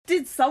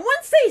Did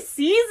someone say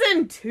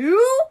season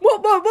 2?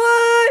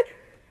 What?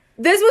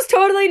 This was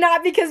totally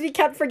not because we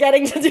kept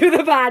forgetting to do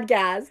the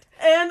podcast.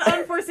 And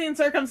unforeseen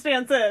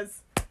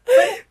circumstances.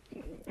 But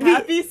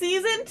happy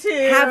season 2.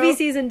 Happy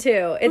season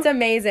 2. It's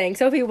amazing.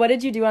 Sophie, what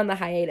did you do on the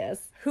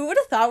hiatus? Who would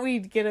have thought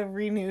we'd get a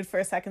renewed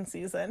for a second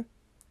season?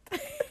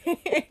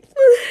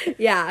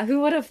 Yeah,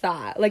 who would have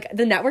thought? Like,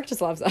 the network just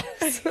loves us.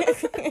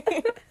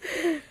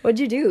 What'd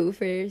you do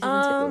for your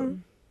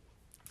season 2?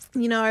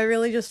 You know, I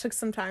really just took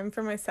some time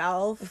for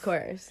myself. Of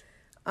course.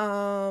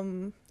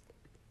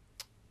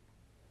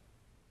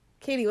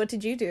 Katie, what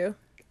did you do?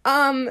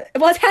 Well,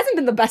 it hasn't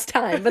been the best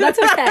time, but that's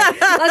okay.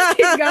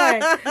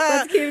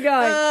 Let's keep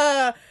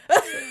going.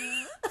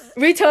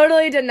 We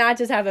totally did not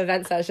just have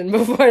event session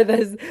before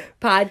this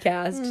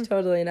podcast.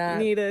 Totally not.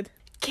 Needed.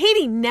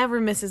 Katie never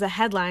misses a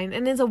headline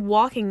and is a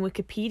walking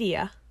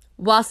Wikipedia.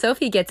 While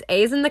Sophie gets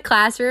A's in the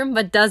classroom,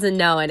 but doesn't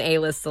know an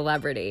A-list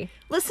celebrity.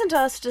 Listen to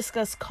us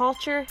discuss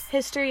culture,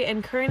 history,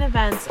 and current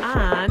events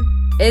on...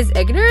 Is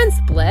ignorance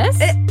bliss?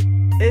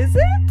 Is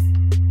it?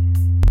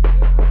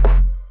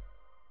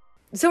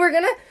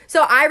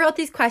 So I wrote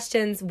these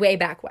questions way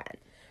back when.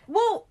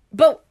 Well,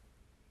 but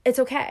it's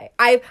okay.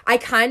 I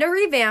kind of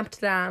revamped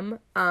them.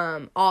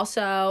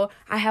 Also,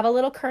 I have a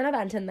little current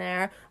event in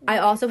there. I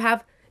also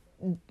have...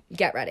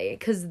 Get ready,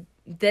 because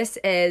this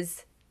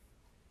is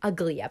a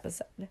Glee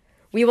episode.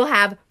 We will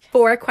have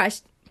four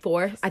questions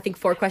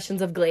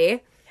of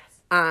Glee.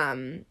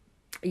 Yes.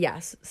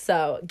 Yes.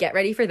 So get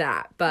ready for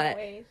that. But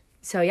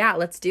so yeah,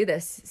 let's do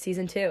this.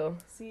 Season 2.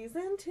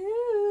 Season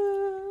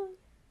 2.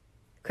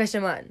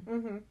 Question 1.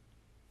 Mm-hmm.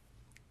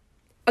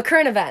 A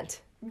current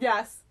event.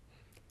 Yes.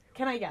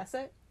 Can I guess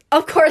it?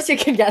 Of course you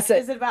can guess it.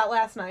 Is it about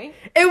last night?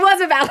 It was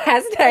about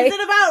last night. Is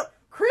it about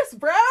Chris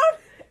Brown?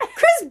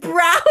 Chris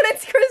Brown?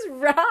 It's Chris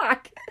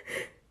Rock.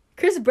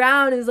 Chris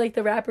Brown is like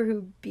the rapper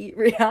who beat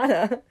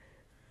Rihanna.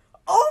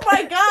 Oh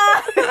my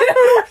god!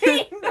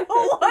 Wait, no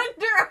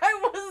wonder I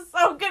was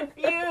so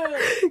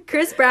confused.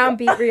 Chris Brown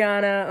beat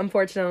Rihanna,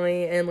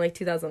 unfortunately, in like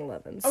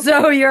 2011. Okay.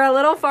 So you're a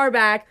little far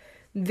back.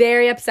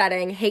 Very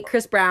upsetting. Hate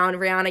Chris Brown.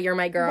 Rihanna, you're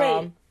my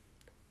girl. Wait.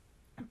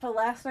 But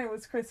last night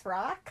was Chris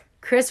Rock?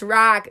 Chris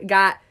Rock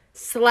got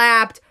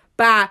slapped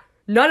by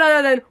none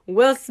other than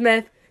Will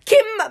Smith.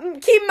 Keep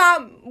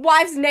my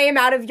wife's name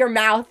out of your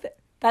mouth.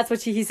 That's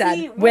what he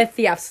said. With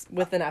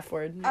an F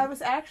word. I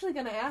was actually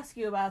going to ask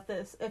you about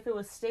this, if it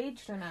was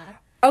staged or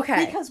not.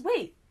 Okay. Because,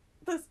 wait.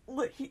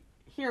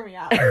 Hear me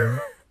out.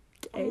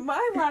 Okay.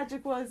 My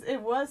logic was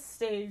it was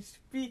staged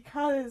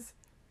because,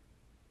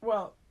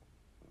 well,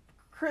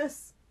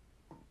 Chris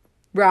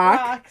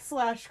Rock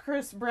 /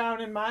 Chris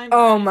Brown in my mind.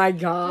 Oh, my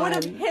God.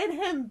 Would have hit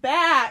him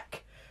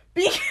back.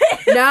 Because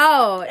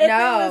no.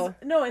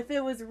 If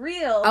it was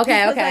real.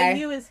 Okay. I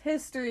knew his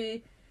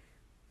history.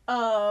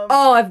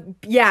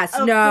 Yes.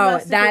 No,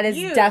 that is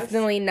abuse.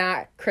 Definitely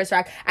not Chris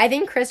Rock. I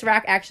think Chris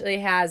Rock actually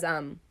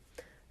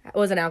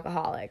was an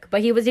alcoholic, but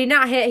he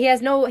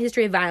has no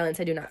history of violence,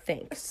 I do not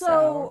think.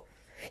 So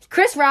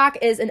Chris Rock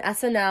is an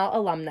SNL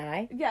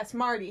alumni. Yes,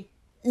 Marty.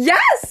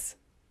 Yes.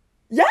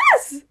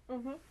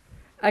 Mm-hmm.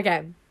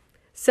 Okay.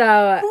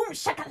 So boom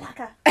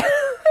shakalaka.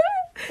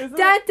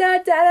 Da da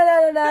da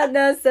da da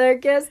da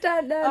circus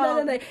da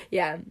da da.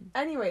 Yeah.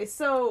 Anyway,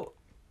 so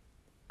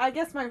I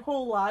guess my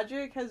whole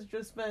logic has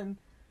just been,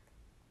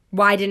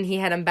 why didn't he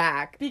hit him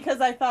back?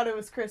 Because I thought it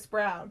was Chris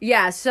Brown.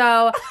 Yeah.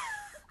 So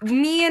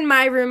me and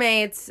my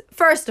roommates.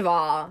 First of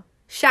all,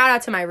 shout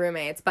out to my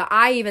roommates. But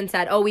I even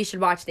said, "Oh, we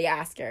should watch the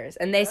Oscars,"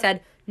 and they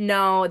said,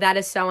 "No, that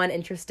is so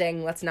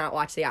uninteresting. Let's not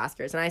watch the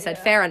Oscars." And I said,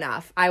 "Fair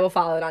enough. I will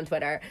follow it on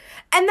Twitter."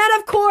 And then,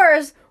 of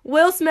course,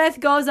 Will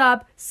Smith goes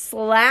up,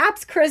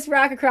 slaps Chris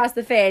Rock across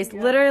the face,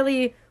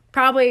 literally,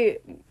 probably,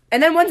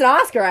 and then wins an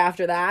Oscar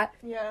after that.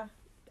 Yeah.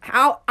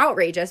 How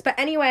outrageous. But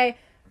anyway,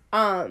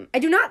 I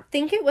do not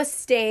think it was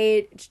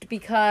staged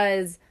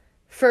because,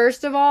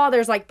 first of all,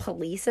 there's, like,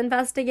 police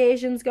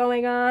investigations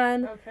going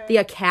on. Okay. The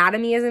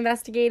Academy is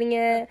investigating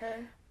it.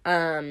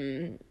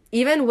 Okay.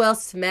 Even Will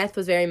Smith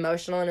was very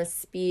emotional in his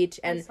speech,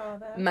 and I saw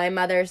that. My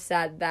mother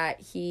said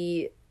that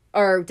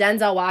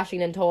Denzel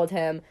Washington told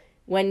him,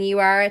 when you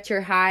are at your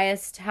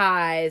highest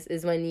highs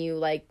is when you,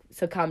 like,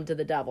 succumb to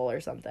the devil or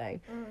something.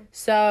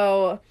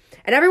 So,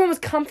 and everyone was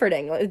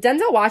comforting.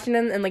 Denzel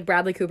Washington and, like,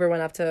 Bradley Cooper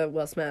went up to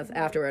Will Smith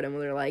afterward, and we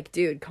were like,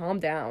 dude,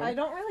 calm down. I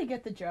don't really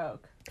get the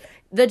joke.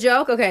 The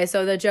joke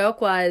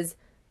was,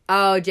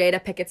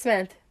 Jada Pinkett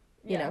Smith,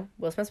 you know,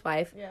 Will Smith's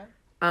wife. Yeah.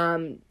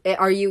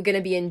 Are you gonna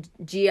be in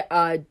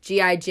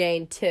G.I.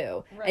 Jane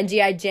 2? Right. And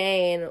G.I.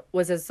 Jane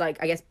was this, like,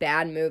 I guess,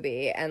 bad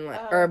movie, and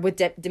or with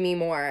Demi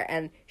Moore,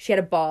 and she had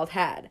a bald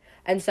head,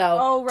 and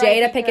so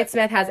Jada Pinkett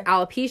Smith has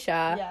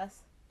alopecia. Yes.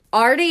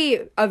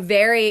 Already a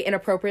very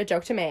inappropriate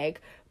joke to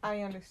make.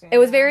 I understand. It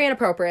was very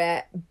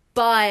inappropriate,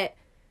 but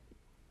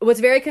what's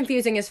very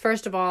confusing is,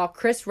 first of all,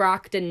 Chris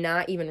Rock did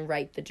not even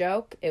write the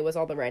joke. It was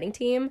all the writing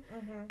team.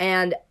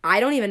 And I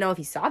don't even know if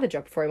he saw the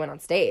joke before he went on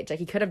stage. Like,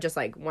 he could have just,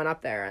 like, went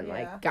up there and,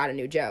 like, got a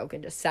new joke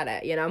and just said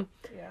it, you know?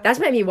 Yeah. That's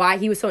maybe why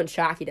he was so in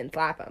shock he didn't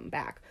slap him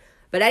back.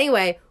 But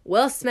anyway,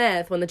 Will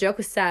Smith, when the joke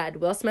was said,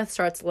 Will Smith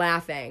starts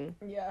laughing.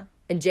 Yeah.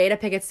 And Jada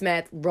Pinkett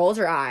Smith rolls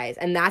her eyes.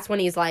 And that's when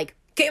he's like,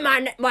 get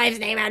my wife's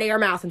name out of your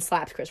mouth, and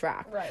slaps Chris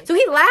Rock. Right. So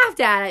he laughed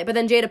at it, but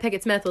then Jada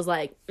Pinkett Smith was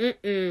like,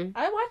 mm-mm.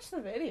 I watched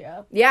the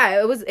video.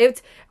 Yeah,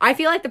 it's I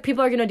feel like the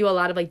people are going to do a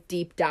lot of, like,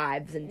 deep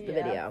dives into the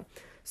video.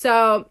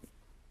 So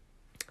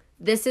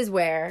this is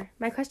where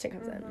my question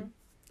comes in.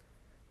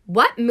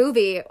 What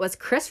movie was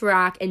Chris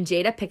Rock and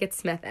Jada Pinkett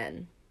Smith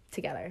in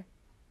together?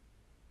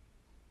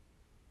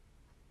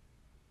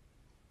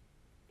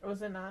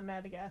 Was it not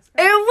Madagascar?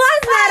 It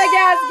was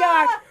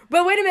Madagascar!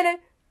 But wait a minute.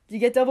 You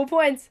get double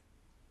points.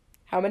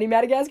 How many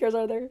Madagascars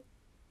are there?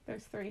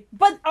 There's 3.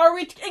 But are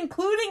we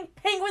including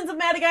Penguins of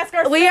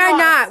Madagascar? We are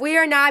not. We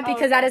are not,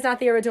 because that is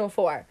not the original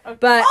 4. Okay.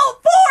 But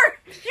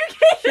 4!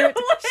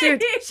 You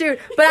can't shoot.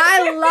 But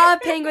I love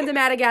Penguins of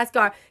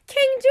Madagascar.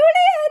 King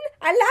Julian!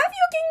 I love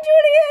you, King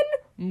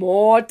Julian!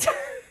 Mort.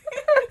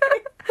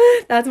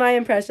 That's my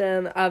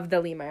impression of the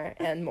lemur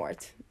and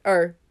Mort.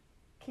 Or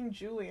King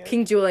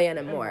Julian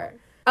and Mort.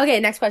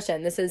 Okay, next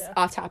question. This is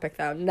off topic,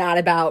 though. Not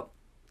about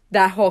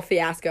that whole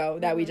fiasco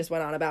that we just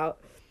went on about.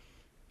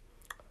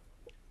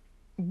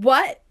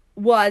 What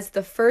was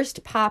the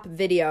first pop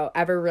video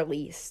ever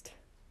released?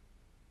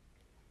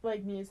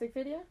 Like music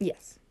video?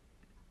 Yes.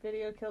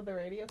 Video Killed the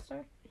Radio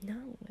Star? No,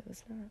 it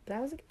was not. But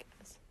that was a good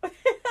guess.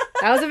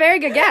 That was a very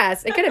good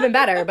guess. It could have been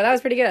better, but that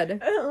was pretty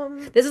good.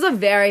 This is a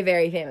very,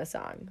 very famous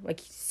song.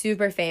 Like,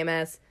 super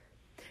famous.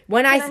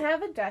 Can I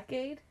have a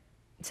decade?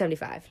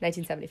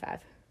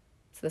 1975.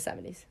 It's the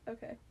 70s.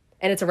 Okay.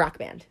 And it's a rock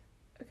band.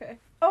 Okay.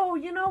 Oh,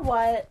 you know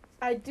what?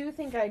 I do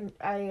think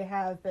I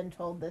have been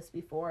told this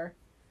before.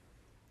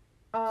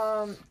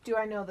 Do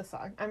I know the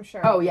song? I'm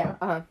sure. Oh,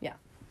 yeah. Yeah.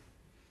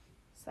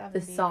 70s.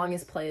 The song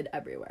is played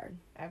everywhere.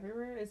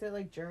 Everywhere? Is it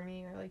like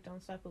Journey or like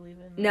Don't Stop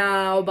Believing?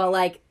 No, but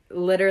like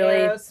literally.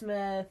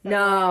 Aerosmith.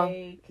 No.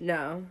 Like,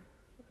 no.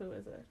 Who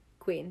is it?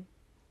 Queen.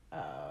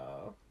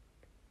 Oh.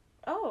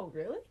 Oh,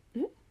 really?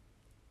 Mm-hmm.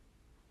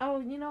 Oh,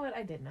 you know what?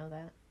 I did know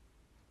that.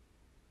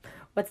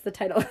 What's the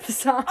title of the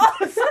song? Oh,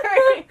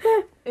 sorry.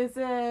 Is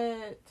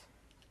it...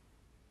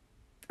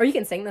 Or you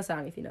can sing the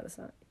song if you know the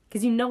song.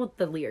 Because you know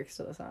the lyrics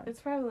to the song.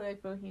 It's probably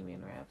like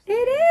Bohemian Rhapsody.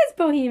 It is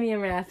Bohemian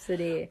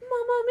Rhapsody.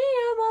 Mamma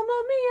mia,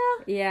 mamma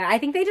mia. Yeah, I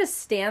think they just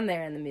stand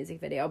there in the music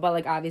video. But,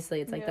 like,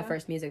 obviously it's, like, the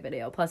first music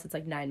video. Plus, it's,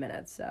 like, 9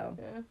 minutes. So,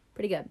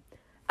 pretty good.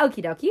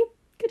 Okie dokie.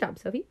 Good job,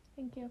 Sophie.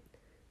 Thank you.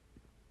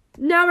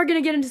 Now we're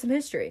going to get into some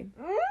history.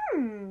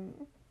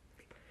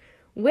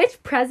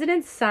 Which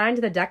president signed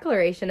the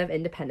Declaration of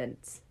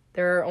Independence?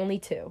 There are only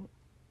 2.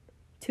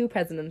 2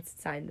 presidents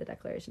signed the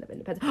Declaration of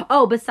Independence.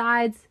 Oh,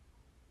 besides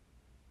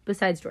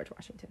George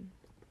Washington.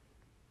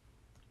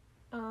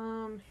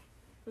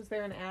 Was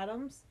there an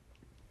Adams?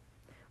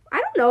 I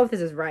don't know if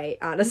this is right,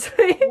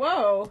 honestly.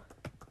 Whoa.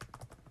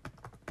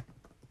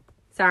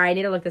 Sorry, I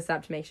need to look this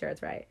up to make sure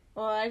it's right.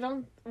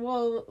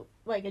 Well,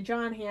 like a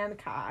John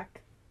Hancock.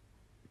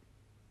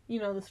 You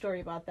know the story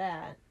about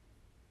that.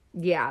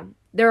 Yeah,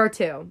 there are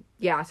 2.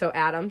 Yeah, so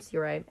Adams,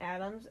 you're right.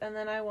 Adams, and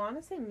then I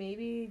want to say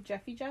maybe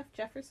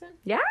Jefferson?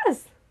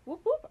 Yes.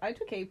 Whoop whoop, I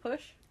took a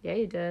push. Yeah,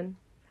 you did.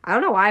 I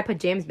don't know why I put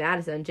James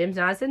Madison. James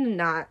Madison did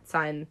not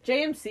sign...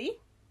 JMC?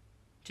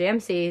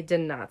 JMC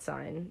did not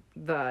sign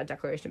the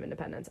Declaration of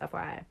Independence,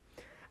 FYI.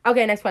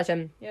 Okay, next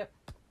question. Yep.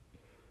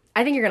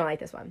 I think you're going to like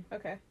this one.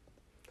 Okay.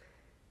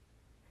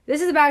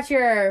 This is about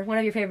one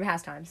of your favorite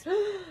pastimes.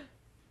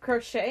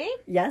 Crochet?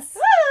 Yes.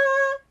 Ah!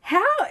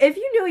 If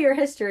you knew your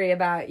history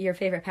about your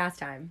favorite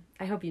pastime,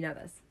 I hope you know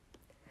this.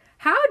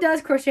 How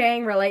does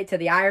crocheting relate to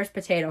the Irish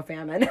potato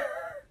famine?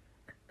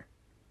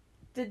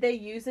 Did they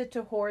use it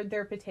to hoard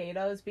their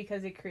potatoes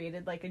because it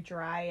created like a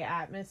dry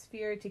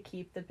atmosphere to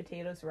keep the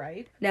potatoes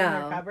ripe in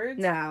their cupboards?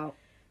 No.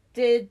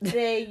 Did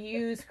they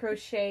use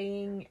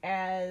crocheting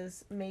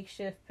as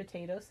makeshift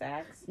potato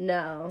sacks?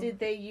 No. Did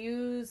they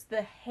use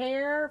the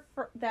hair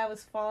that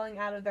was falling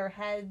out of their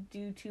head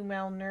due to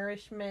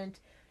malnourishment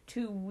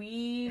to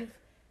weave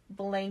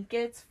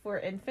blankets for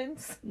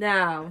infants?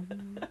 No.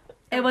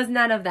 It was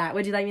none of that.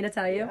 Would you like me to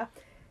tell you? Yeah.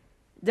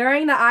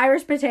 During the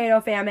Irish potato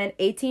famine,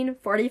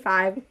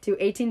 1845 to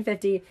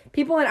 1850,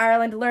 people in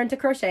Ireland learned to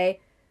crochet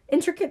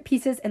intricate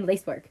pieces and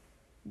lacework.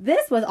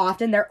 This was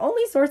often their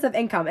only source of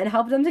income and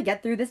helped them to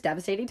get through this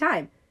devastating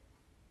time.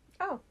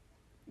 Oh.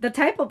 The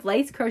type of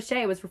lace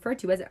crochet was referred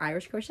to as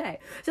Irish crochet.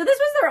 So this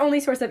was their only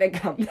source of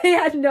income. They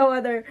had no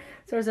other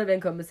source of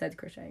income besides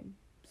crocheting.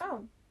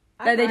 Oh.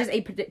 They just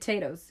ate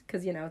potatoes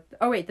because,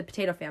 the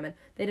potato famine.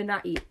 They did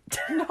not eat.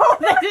 No,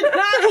 they did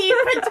not eat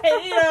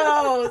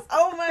potatoes.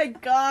 Oh my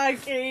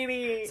God,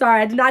 Katie.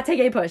 Sorry, I did not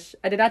take a push.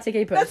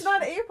 That's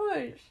not a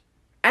push.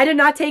 I did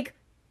not take...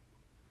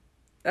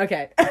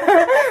 Okay.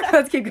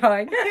 Let's keep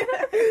going.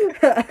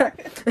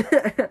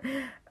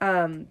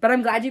 But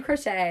I'm glad you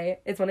crochet.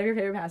 It's one of your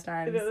favorite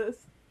pastimes. It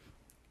is.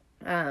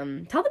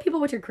 Tell the people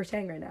what you're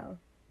crocheting right now.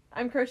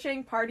 I'm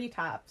crocheting party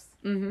tops.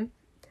 Mm-hmm.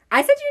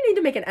 I said you need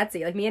to make an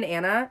Etsy. Like me and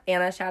Anna,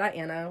 shout out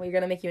Anna. We're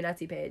going to make you an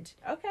Etsy page.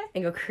 Okay.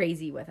 And go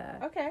crazy with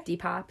it. Okay.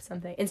 Depop,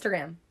 something.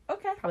 Instagram.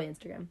 Okay. Probably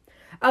Instagram.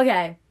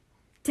 Okay.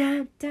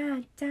 Da,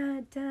 da, da,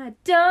 da,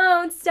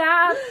 don't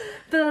stop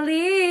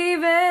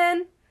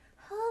believing.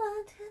 Hold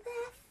on to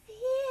that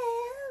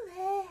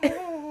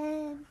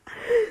feeling.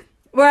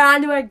 We're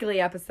on to our Glee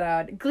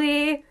episode.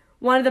 Glee,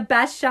 one of the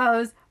best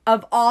shows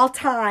of all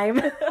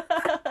time.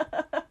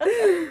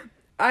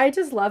 I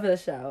just love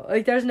this show.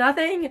 Like, there's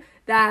nothing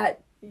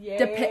that...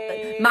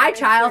 My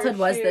childhood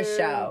was this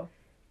show.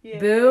 Yay,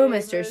 Boo,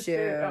 Mr. Shu.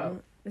 Oh.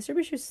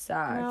 Mr. Shu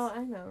sucks. No,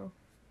 I know.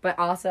 But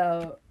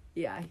also,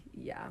 yeah,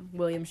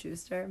 William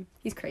Schuster.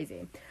 He's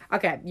crazy.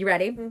 Okay, you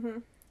ready? Mm-hmm.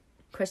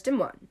 Question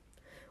 1.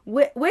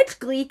 Which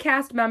Glee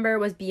cast member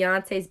was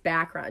Beyonce's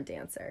background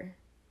dancer?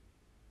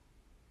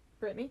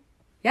 Brittany.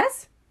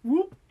 Yes?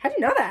 Whoop. How'd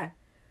you know that?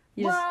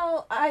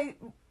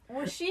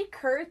 Was she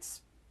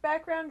Kurt's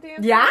background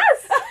dancer?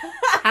 Yes!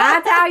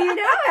 That's how you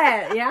know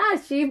it. Yeah,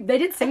 they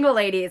did Single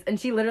Ladies, and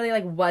she literally,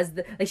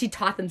 she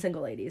taught them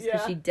Single Ladies,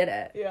 because she did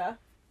it. Yeah.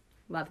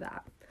 Love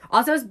that.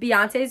 Also,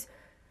 Beyonce's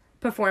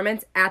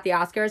performance at the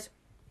Oscars,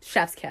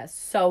 chef's kiss.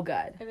 So good.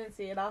 I didn't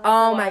see it.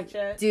 I'll have to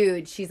watch it.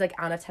 Dude, she's,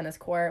 on a tennis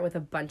court with a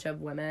bunch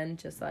of women,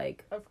 just,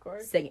 of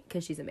course, singing,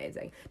 because she's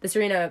amazing. The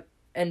Serena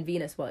and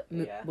Venus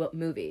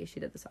movie she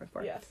did the song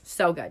for. Yes.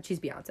 So good. She's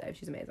Beyonce.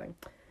 She's amazing.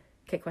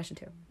 Okay, question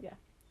 2. Yeah.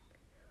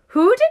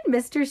 Who did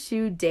Mr.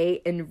 Shu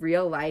date in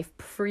real life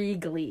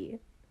pre-Glee?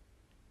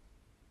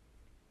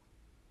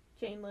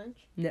 Jane Lynch.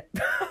 No.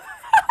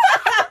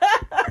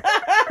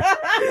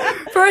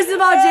 First of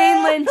all,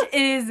 Jane Lynch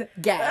is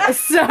gay,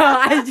 so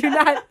I do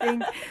not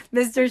think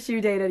Mr.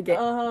 Shu dated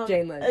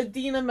Jane Lynch.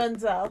 Idina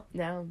Menzel.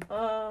 No.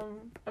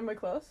 Am I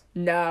close?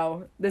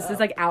 No. This is,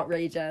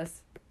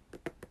 outrageous.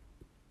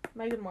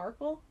 Meghan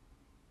Markle?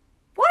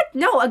 What?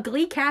 No, a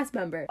Glee cast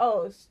member.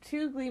 Oh, it's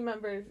 2 Glee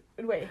members.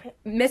 Wait.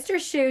 Mr.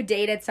 Shu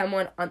dated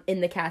someone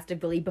in the cast of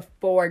Glee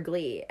before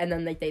Glee, and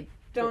then they...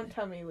 Don't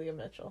tell me Leah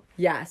Mitchell.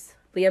 Yes,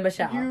 Leah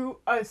Michelle.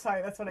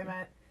 Sorry, that's what I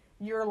meant.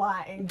 You're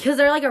lying. Because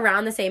they're,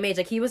 around the same age.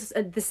 He was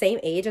the same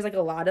age as,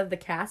 a lot of the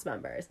cast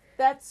members.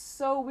 That's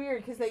so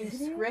weird, because they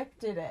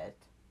scripted it.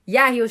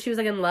 Yeah, she was,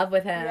 in love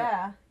with him.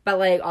 Yeah.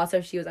 But, also,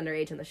 she was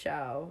underage in the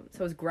show, so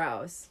it was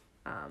gross.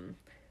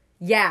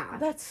 Yeah.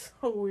 That's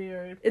so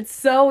weird. It's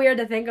so weird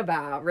to think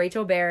about.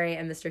 Rachel Berry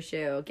and Mr.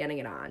 Shu getting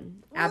it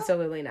on.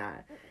 Absolutely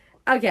not.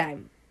 Okay.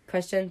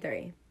 Question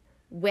 3.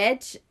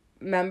 Which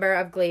member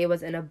of Glee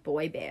was in a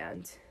boy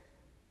band?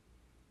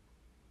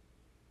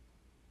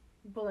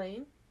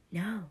 Blaine?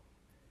 No.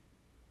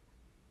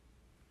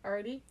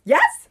 Artie?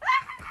 Yes!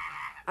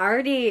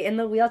 Artie in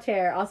the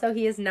wheelchair. Also,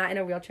 he is not in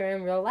a wheelchair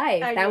in real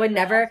life. That would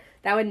never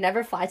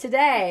fly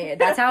today.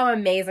 That's how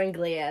amazing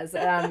Glee is.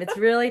 It's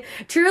really,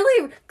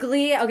 truly,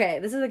 Glee, okay,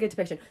 this is a good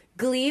depiction.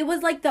 Glee was,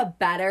 the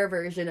better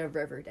version of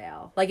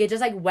Riverdale. It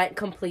just, went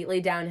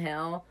completely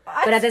downhill.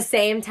 But at the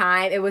same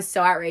time, it was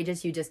so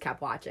outrageous, you just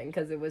kept watching,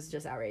 because it was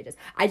just outrageous.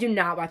 I do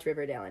not watch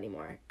Riverdale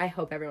anymore. I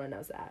hope everyone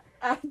knows that.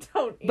 I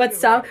don't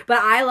either. But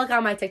I look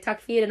on my TikTok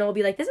feed, and it'll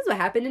be this is what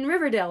happened in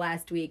Riverdale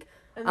last week.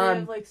 And they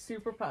have,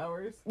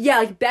 superpowers.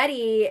 Yeah,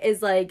 Betty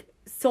is,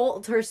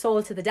 sold her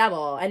soul to the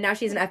devil, and now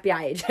she's an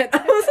FBI agent.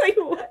 I was like,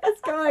 what is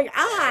going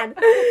on?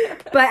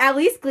 But at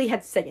least Glee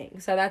had singing,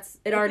 so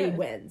it already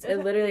wins.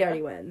 It literally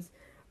already wins.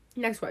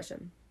 Next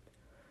question.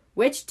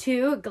 Which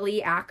 2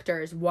 Glee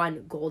actors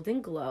won Golden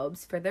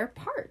Globes for their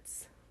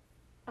parts?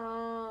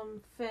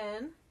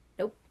 Finn.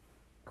 Nope.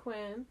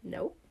 Quinn.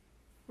 Nope.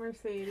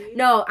 Mercedes.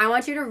 No, I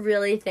want you to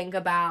really think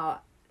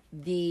about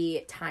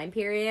the time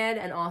period,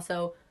 and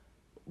also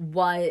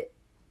what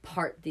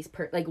part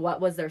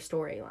what was their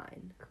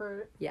story-line?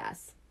 Kurt.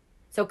 Yes.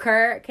 So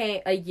Kurt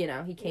came,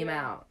 he came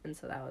out, and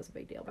so that was a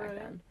big deal back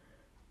then.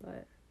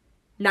 But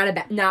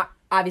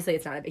obviously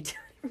it's not a big deal.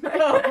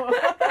 No.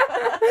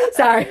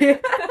 Sorry.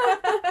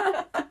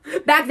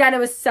 Back then it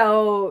was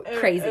so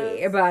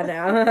crazy, but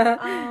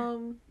now.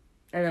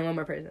 And then one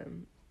more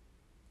person.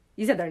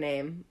 You said their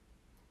name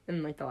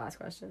in the last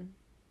question.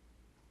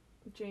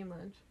 Jane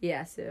Lynch.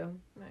 Yeah, Sue.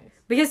 Nice.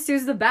 Because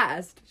Sue's the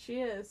best.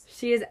 She is.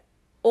 She is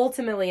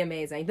ultimately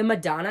amazing. The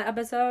Madonna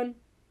episode.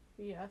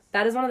 Yes.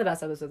 That is one of the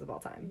best episodes of all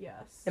time.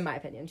 Yes. In my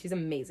opinion. She's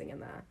amazing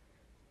in that.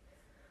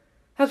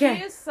 Okay.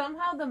 She is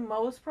somehow the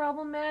most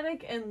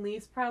problematic and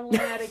least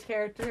problematic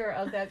character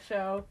of that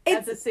show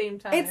at the same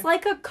time. It's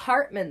like a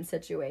Cartman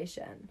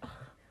situation.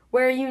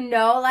 Where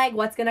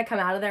what's gonna come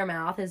out of their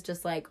mouth is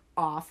just,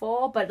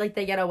 awful, but,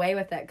 they get away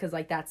with it because,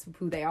 that's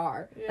who they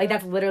are. Yeah.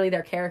 That's literally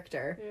their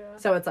character. Yeah.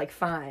 So it's,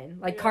 fine.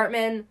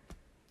 Cartman,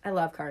 I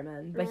love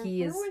Cartman, but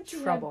he is when she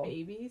trouble. Had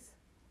babies?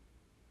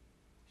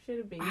 She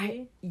had a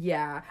baby?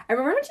 Yeah. I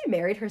remember when she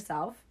married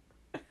herself.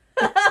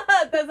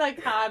 That's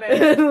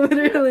iconic.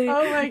 Literally.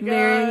 Oh my god.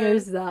 Marrying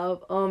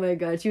herself. Oh my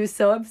god. She was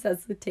so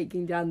obsessed with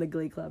taking down the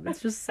Glee Club.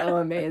 It's just so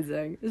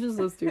amazing. It's just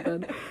so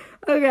stupid.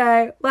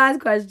 Okay. Last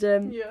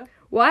question. Yeah.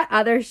 What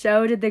other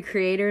show did the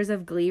creators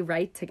of Glee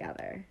write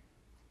together?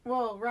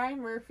 Well,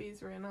 Ryan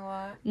Murphy's written a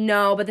lot.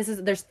 No, but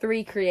there's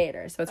 3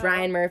 creators. So it's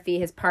Ryan Murphy,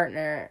 his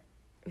partner,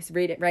 his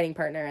writing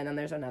partner, and then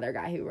there's another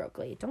guy who wrote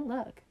Glee. Don't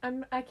look.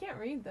 I can't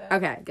read that.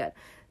 Okay, good.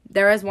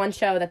 There is one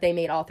show that they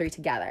made all 3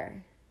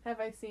 together. Have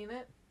I seen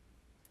it?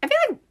 I feel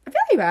like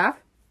you have.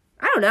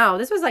 I don't know.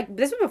 This was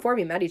before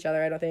we met each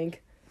other, I don't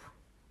think.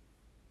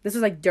 This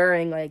was, like,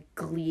 during, like,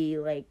 Glee,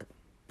 like,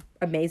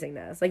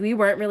 amazingness. Like, we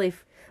weren't really...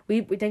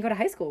 We didn't go to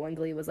high school when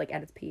Glee was, like,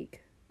 at its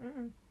peak.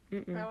 Mm-mm.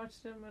 I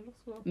watched it in middle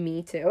school.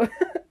 Me too.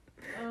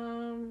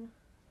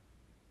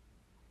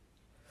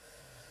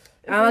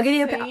 I'll give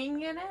you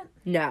singing in it?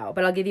 No,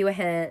 but I'll give you a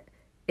hint.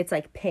 It's,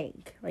 like,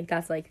 pink. Like,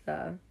 that's, like,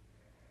 the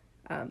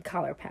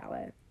color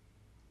palette.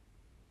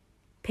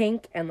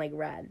 Pink and, like,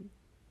 red.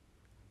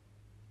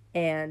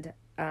 And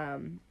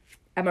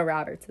Emma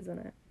Roberts is in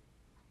it.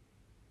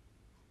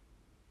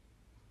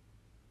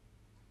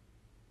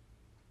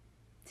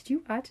 Did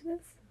you watch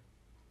this?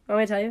 Want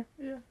me to tell you?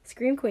 Yeah.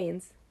 Scream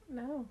Queens.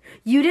 No.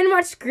 You didn't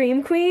watch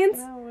Scream Queens?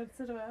 No, what's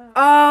it about?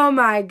 Oh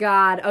my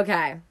god.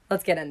 Okay,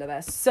 let's get into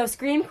this. So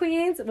Scream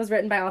Queens was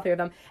written by all three of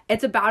them.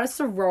 It's about a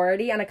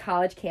sorority on a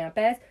college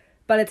campus,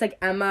 but it's like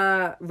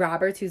Emma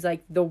Roberts, who's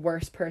like the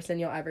worst person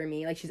you'll ever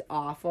meet. Like, she's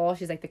awful.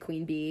 She's like the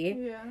queen bee.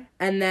 Yeah.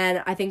 And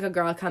then I think a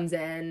girl comes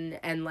in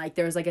and like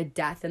there's like a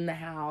death in the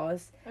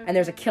house and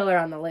there's a killer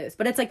on the loose.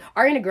 But it's like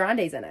Ariana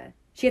Grande's in it.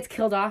 She gets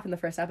killed off in the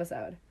first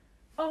episode.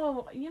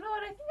 Oh, you know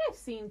what? I think I've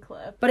seen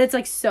clips. But it's,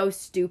 like, so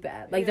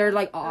stupid. Like, they're,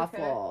 like,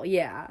 awful. Okay.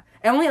 Yeah.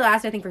 It only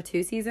lasted, I think, for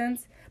 2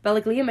 seasons. But,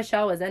 like, Lea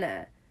Michele was in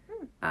it.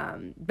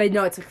 But,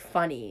 no, it's, like,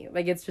 funny.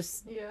 Like, it's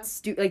just... Yeah.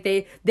 Like,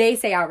 they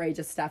say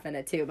outrageous stuff in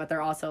it, too. But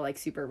they're also, like,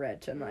 super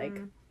rich and, like,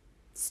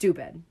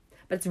 stupid.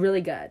 But it's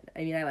really good. I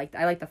mean, I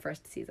liked the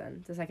first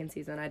season. The second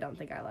season, I don't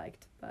think I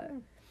liked. But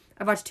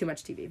I've watched too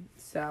much TV.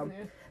 So,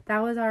 that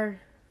was our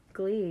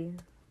Glee.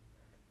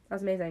 That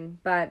was amazing.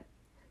 But,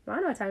 you want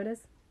to know what time it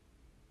is?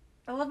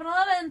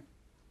 11:11.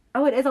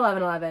 Oh, it is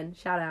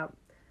 11:11. Shout out.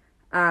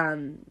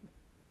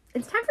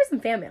 It's time for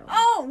some fan mail.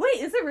 Oh,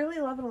 wait, is it really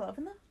 11:11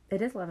 though?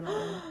 It is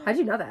 11:11. How'd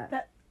you know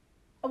that?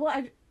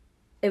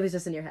 It was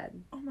just in your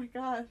head. Oh my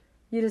god.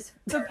 You just...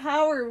 The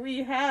power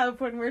we have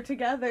when we're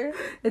together.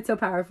 It's so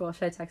powerful.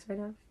 Should I text right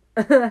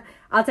now?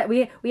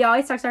 We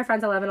always text our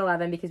friends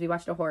 11:11 because we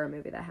watched a horror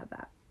movie that had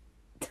that.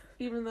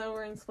 Even though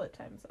we're in split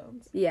time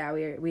zones. Yeah,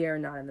 we are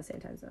not in the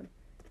same time zone.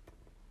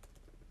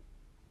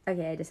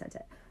 Okay, I just sent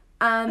it.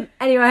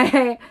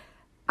 Anyway,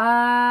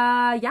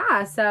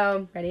 yeah,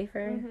 so, ready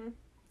for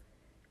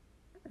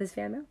this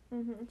fan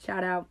mail?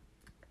 Shout out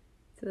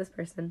to this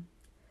person.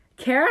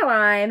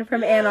 Caroline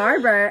from Ann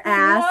Arbor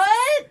asked...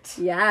 What?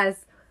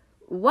 Yes.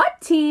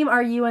 What team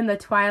are you in the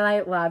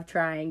Twilight love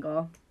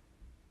triangle?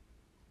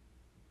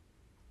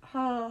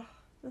 Oh,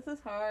 this is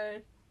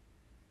hard.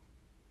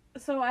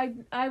 So I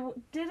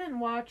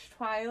didn't watch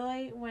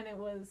Twilight when it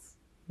was...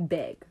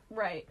 Big.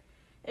 Right.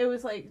 It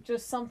was, like,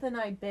 just something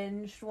I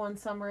binged one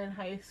summer in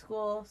high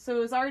school. So it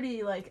was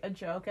already, like, a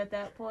joke at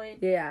that point.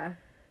 Yeah.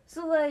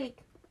 So,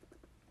 like,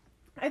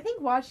 I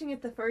think watching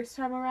it the first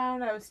time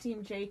around, I was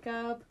Team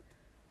Jacob.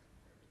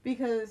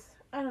 Because,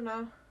 I don't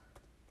know.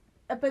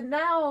 But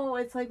now,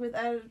 it's, like, with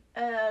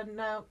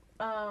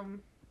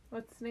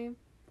what's his name?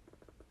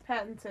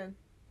 Pattinson.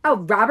 Oh,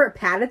 Robert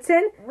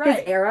Pattinson? Right.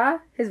 His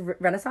era? His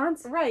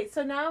renaissance? Right.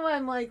 So now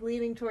I'm, like,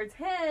 leaning towards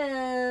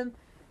him.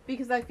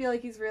 Because I feel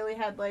like he's really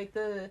had, like,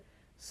 the...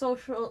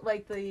 social,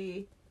 like,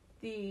 the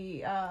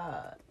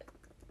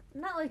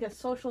not like a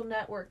Social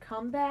Network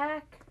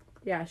comeback.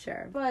 Yeah,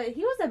 sure. But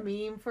he was a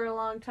meme for a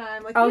long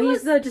time. Like,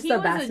 he's the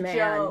best man.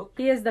 Joke.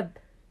 He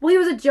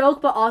was a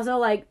joke, but also,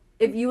 like,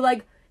 if you,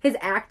 like, his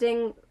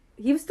acting,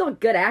 he was still a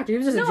good actor. He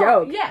was just a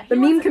joke. Yeah. The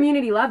meme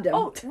community loved him.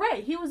 Oh,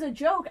 right. He was a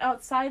joke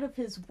outside of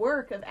his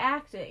work of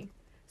acting.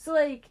 So,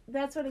 like,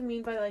 that's what I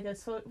mean by, like,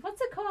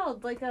 what's it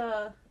called? Like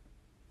not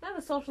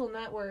a Social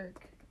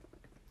Network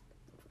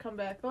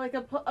comeback, but like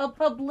a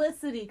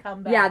publicity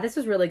comeback. Yeah, this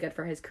was really good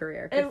for his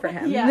career. Good for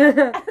him.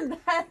 Yeah. And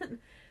then,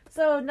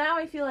 so now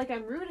I feel like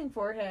I'm rooting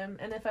for him,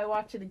 and if I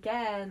watch it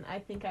again, I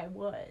think I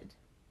would.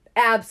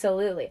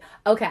 Absolutely.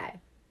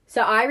 Okay.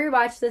 So I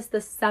rewatched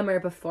this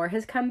summer before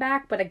his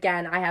comeback, but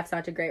again, I have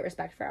such a great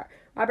respect for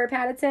Robert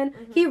Pattinson.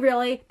 He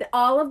really,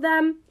 all of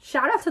them,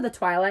 shout out to the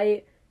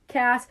Twilight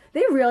cast,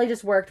 they really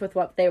just worked with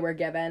what they were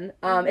given.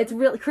 It's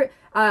really,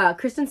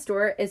 Kristen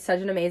Stewart is such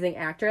an amazing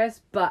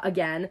actress, but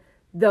again,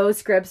 those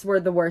scripts were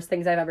the worst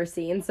things I've ever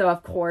seen. So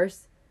of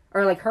course,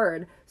 or like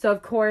heard. So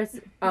of course,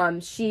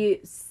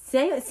 she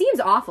seems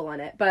awful in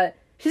it, but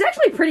she's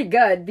actually pretty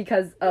good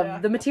because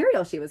of the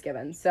material she was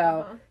given.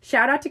 So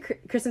shout out to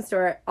Kristen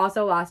Stewart.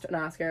 Also lost an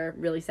Oscar.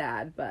 Really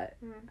sad, but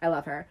I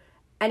love her.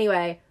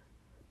 Anyway,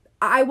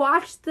 I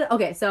watched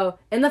so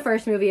in the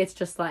first movie, it's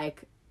just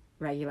like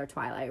regular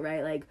Twilight,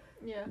 right? Like,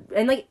 yeah.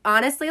 And, like,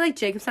 honestly, like,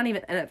 Jacob's not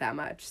even in it that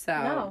much, so...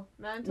 No,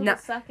 not until the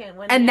second.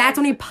 And that's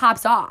when he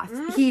pops off.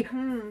 He,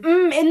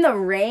 in the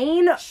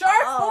rain...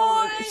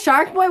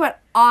 Shark Boy went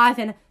off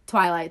in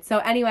Twilight. So,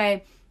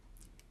 anyway,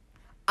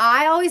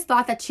 I always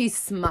thought that she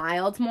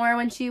smiled more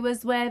when she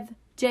was with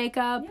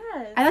Jacob.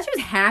 Yes. I thought she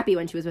was happy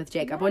when she was with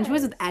Jacob. Yes. When she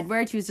was with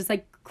Edward, she was just,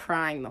 like,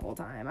 crying the whole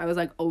time. I was,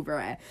 like, over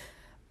it.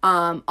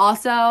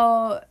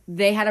 Also,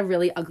 they had a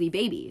really ugly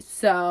baby,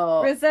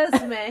 so...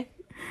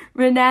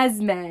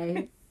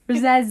 Renesmee.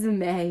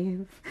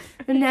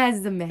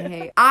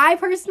 I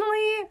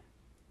personally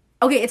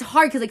Okay, it's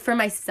hard because, like, for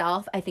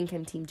myself, I think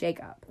I'm Team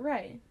Jacob.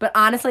 Right. But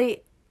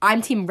honestly,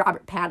 I'm Team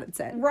Robert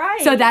Pattinson.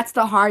 Right. So that's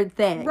the hard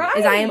thing. Right.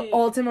 Is I am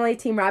ultimately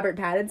Team Robert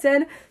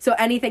Pattinson. So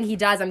anything he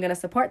does, I'm going to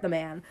support the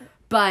man.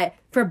 But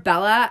for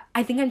Bella,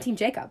 I think I'm Team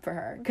Jacob for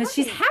her. Because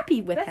she's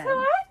happy with him. That's how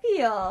I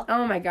feel.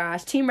 Oh my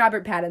gosh. Team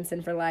Robert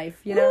Pattinson for life,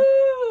 you know?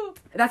 Woo!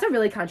 That's a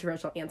really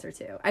controversial answer,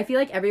 too. I feel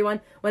like everyone,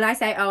 when I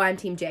say, oh, I'm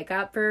Team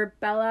Jacob for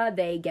Bella,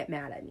 they get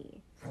mad at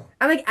me.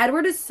 I'm like,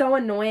 Edward is so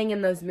annoying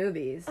in those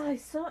movies. Oh,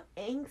 he's so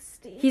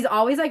angsty. He's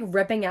always, like,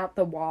 ripping out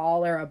the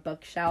wall or a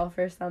bookshelf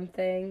or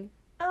something.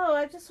 Oh,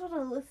 I just want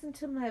to listen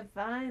to my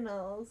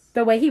vinyls.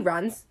 The way he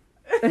runs.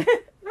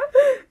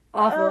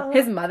 Awful.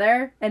 His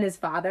mother and his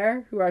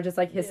father, who are just,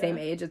 like, his same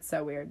age, it's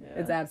so weird. Yeah.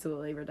 It's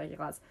absolutely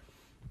ridiculous.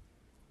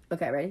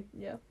 Okay, ready?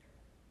 Yeah.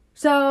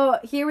 So,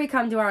 here we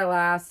come to our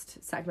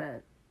last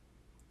segment.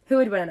 Who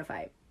would win in a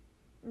fight?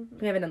 Mm-hmm.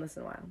 We haven't done this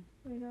in a while.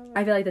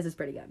 I feel like this is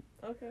pretty good.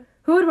 Okay.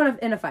 Who would win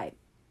in a fight?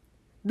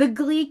 The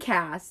Glee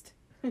cast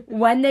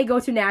when they go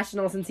to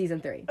nationals in season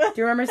 3. Do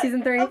you remember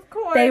season 3? Of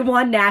course. They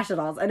won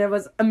nationals and it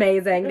was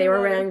amazing. They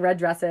were wearing red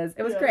dresses.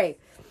 It was great.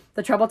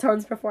 The Trouble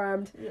Tones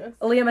performed. Yes.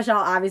 Aaliyah Michelle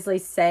obviously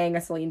sang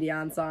a Celine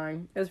Dion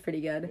song. It was pretty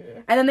good.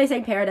 Yeah. And then they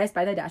sang Paradise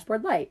by the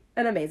Dashboard Light.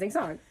 An amazing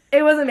song.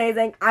 It was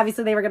amazing.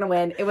 Obviously they were going to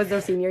win. It was their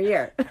senior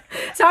year.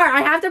 Sorry,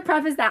 I have to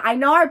preface that. I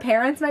know our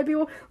parents might be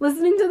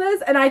listening to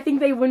this and I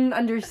think they wouldn't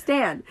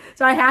understand.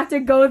 So I have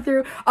to go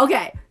through.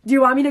 Okay, do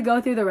you want me to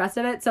go through the rest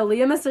of it? So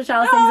Leah Michelle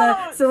sings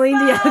a Celine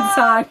Dion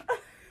song.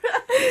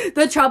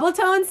 The Trouble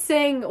Tones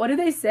sing. What do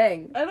they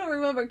sing? I don't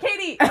remember.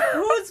 Katie,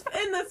 who's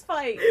in this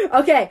fight?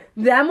 Okay,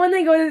 them when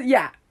they go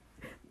to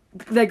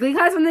the Glee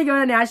class when they go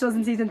to nationals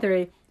in season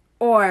 3,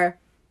 or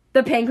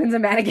the Penguins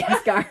of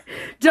Madagascar.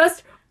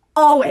 Just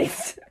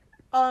always.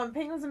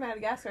 Penguins of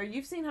Madagascar.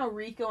 You've seen how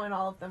Rico and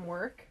all of them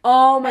work.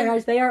 Oh my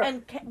gosh, they are.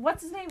 And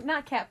what's his name?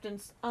 Not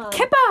Captains.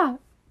 Kippa.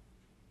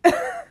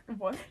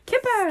 What?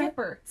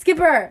 Skipper.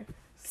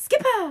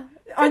 Skipper.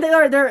 Aren't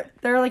they?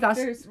 They're like us.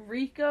 There's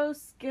Rico,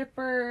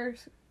 Skipper.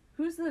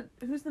 Who's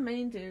the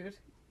main dude?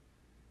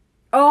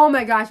 Oh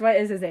my gosh, what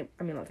is his name?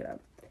 I'm gonna look it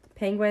up.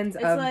 Penguins.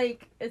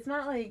 It's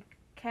not like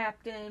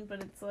Captain,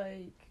 but it's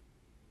like.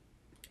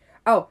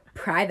 Oh,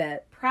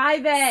 Private.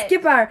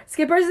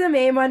 Skipper's the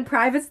main one.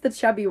 Private's the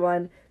chubby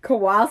one.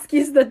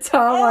 Kowalski's the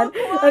tall one,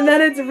 Kowalski! And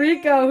then it's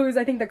Rico, who's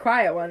I think the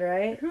quiet one,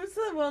 right? Who's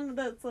the one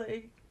that's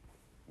like,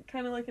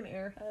 kind of like an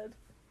airhead?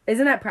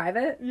 Isn't that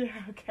Private? Yeah,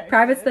 okay.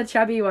 Private's the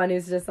chubby one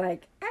who's just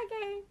like,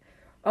 okay.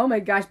 Oh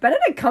my gosh,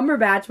 Benedict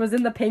Cumberbatch was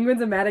in the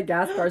Penguins of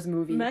Madagascar's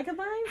movie.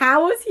 Megamind?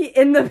 How was he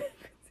in the...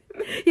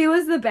 He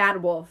was the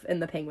bad wolf in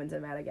the Penguins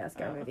of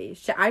Madagascar movie.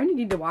 I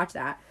need to watch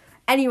that.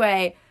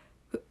 Anyway,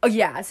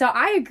 yeah, so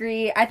I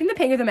agree. I think the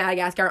Penguins of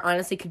Madagascar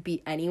honestly could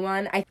beat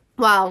anyone.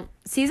 Well,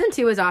 season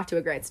 2 is off to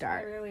a great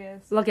start. It really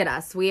is. Look at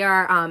us. We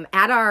are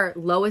at our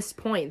lowest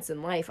points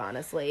in life,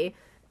 honestly.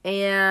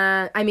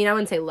 And, I mean, I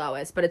wouldn't say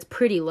lowest, but it's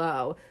pretty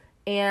low.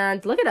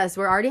 And look at us.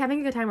 We're already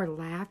having a good time. We're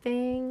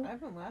laughing. I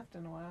haven't laughed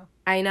in a while.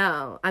 I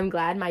know. I'm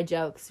glad my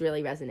jokes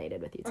really resonated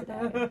with you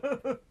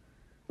today.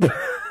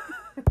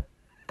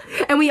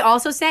 And we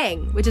also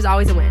sang, which is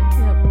always a win.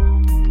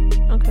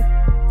 Yep. Okay.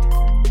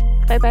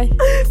 Bye-bye.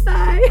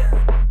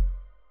 Bye.